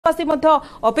वासी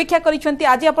अपेक्षा करिसेंती।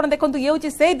 आज आपण देखंतु ये होची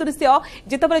सेही दृश्य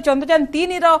जेतबे चंद्रयान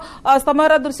 3 रो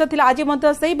समयर दृश्य थिला। आज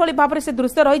मध्ये सेही बळी भाबरे से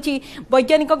दृश्य रहिछि।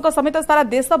 वैज्ञानिकक समेत सारा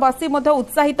देशवासी मध्ये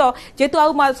उत्साहित जेतु आ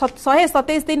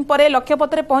 127 दिन परे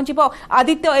लक्ष्यपथरे पहुंचिबो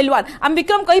आदित्य L1। हम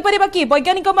विक्रम कहि परिबा कि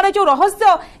वैज्ञानिक माने जो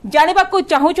रहस्य जानिबा को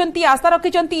चाहुचंती आशा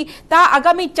रखिचंती ता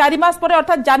आगामी 4 मास परे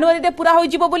अर्थात जनवरी रे पूरा होई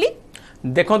जिवो बोली।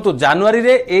 देखंतु जनवरी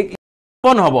रे एक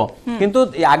हम किंतु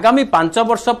आगामी 5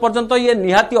 वर्ष पर्यंत ये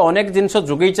निहाती अनेक जिनस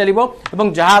जोगई चलिबो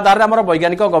एवं जहा आधार हमर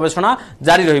वैज्ञानिक गवेषणा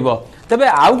जारी रहिबो। तबे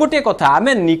आउ गोटे कथा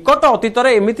आमे निकट अतीत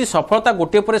रे एमिति सफलता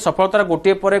गोटे परे सफलता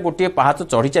गोटे परे गोटे पहाच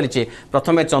चढ़ी चलीचे।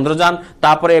 प्रथमे चंद्रयान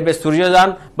तापरे एबे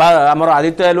सूर्ययान बा हमर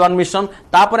आदित्य L1 मिशन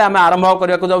तापरे आमे आरंभ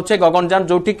करिया को जाउछे गगनयान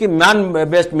जोठी कि मैन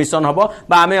बेस्ड मिशन हबो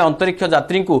बा आमे अंतरिक्ष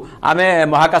यात्री को आमे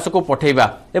महाकाश को पठेइबा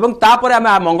एवं तापरे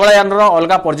आमे मंगलयान रो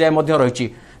अलगा पर्याय मध्ये रहिछि।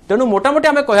 तेणु मोटामोटी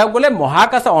आम कह गले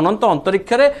महाकाश अनंत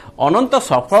अंतरिक्ष अनंत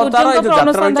सफलतार यात्रा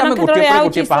रही आम गोटे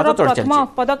गोटे पहाड़ चढ़ी चली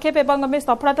पदक्षेप एवं आम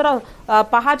सफलतार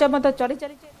पहाड़ चढ़ी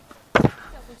चली।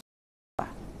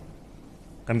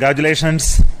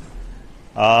 Congratulations.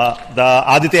 The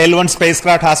Aditya L1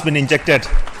 spacecraft has been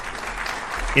injected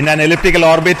in an elliptical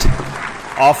orbit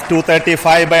of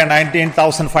 235 by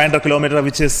 19,500 kilometers,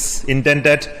 which is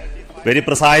intended very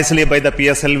precisely by the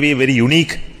pslv. Very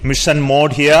unique mission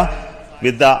mode here,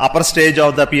 with the upper stage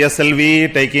of the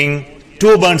pslv taking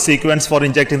 2 burn sequence for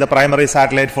injecting the primary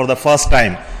satellite for the first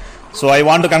time. So I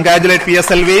want to congratulate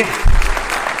pslv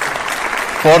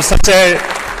for such a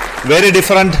very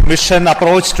different mission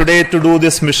approach today to do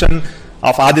this mission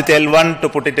of Aditya L1 to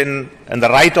put it in the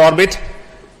right orbit.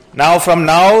 Now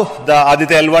the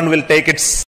Aditya L1 will take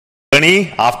its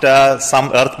journey after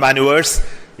some earth maneuvers.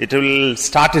 It will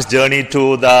start its journey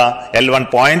to the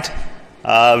L1 point.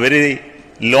 Very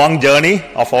long journey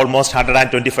of almost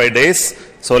 125 days.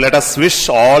 So let us wish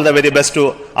all the very best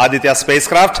to Aditya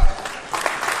spacecraft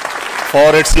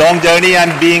for its long journey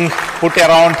and being put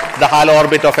around the halo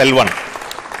orbit of L1.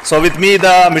 So with me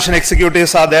the mission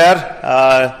executives are there,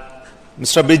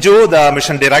 Mr. Biju, the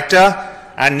mission director,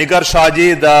 and Nigar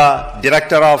Shaji, the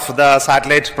director of the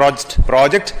satellite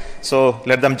project. So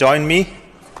let them join me.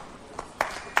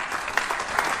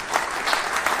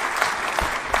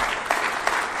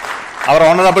 Our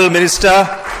Honorable Minister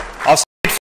of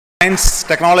Science,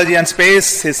 Technology and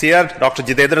Space is here, Dr.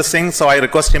 Jitendra Singh, so I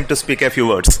request him to speak a few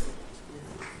words.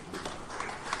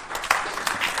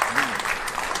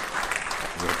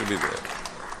 You have to be there.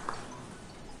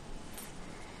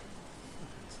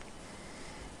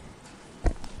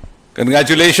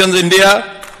 Congratulations, India.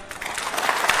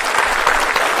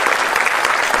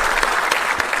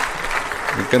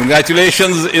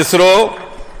 Congratulations, ISRO.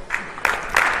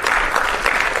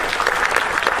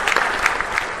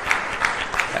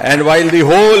 And while the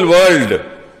whole world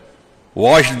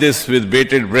watched this with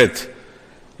bated breath,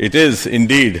 it is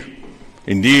indeed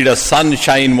a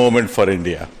sunshine moment for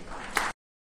India.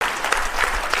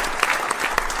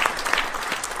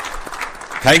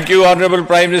 Thank you, Honorable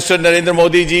Prime Minister Narendra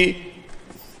Modi ji,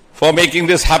 for making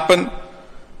this happen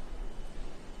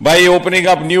by opening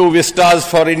up new vistas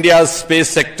for India's space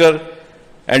sector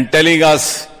and telling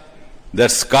us that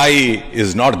sky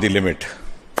is not the limit.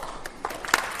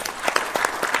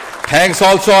 Thanks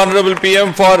also, Honorable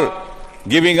PM, for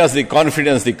giving us the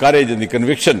confidence, the courage and the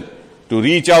conviction to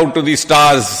reach out to the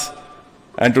stars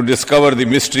and to discover the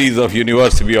mysteries of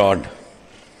universe beyond.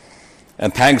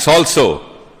 And thanks also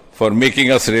for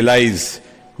making us realize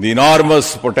the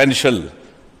enormous potential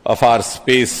of our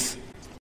space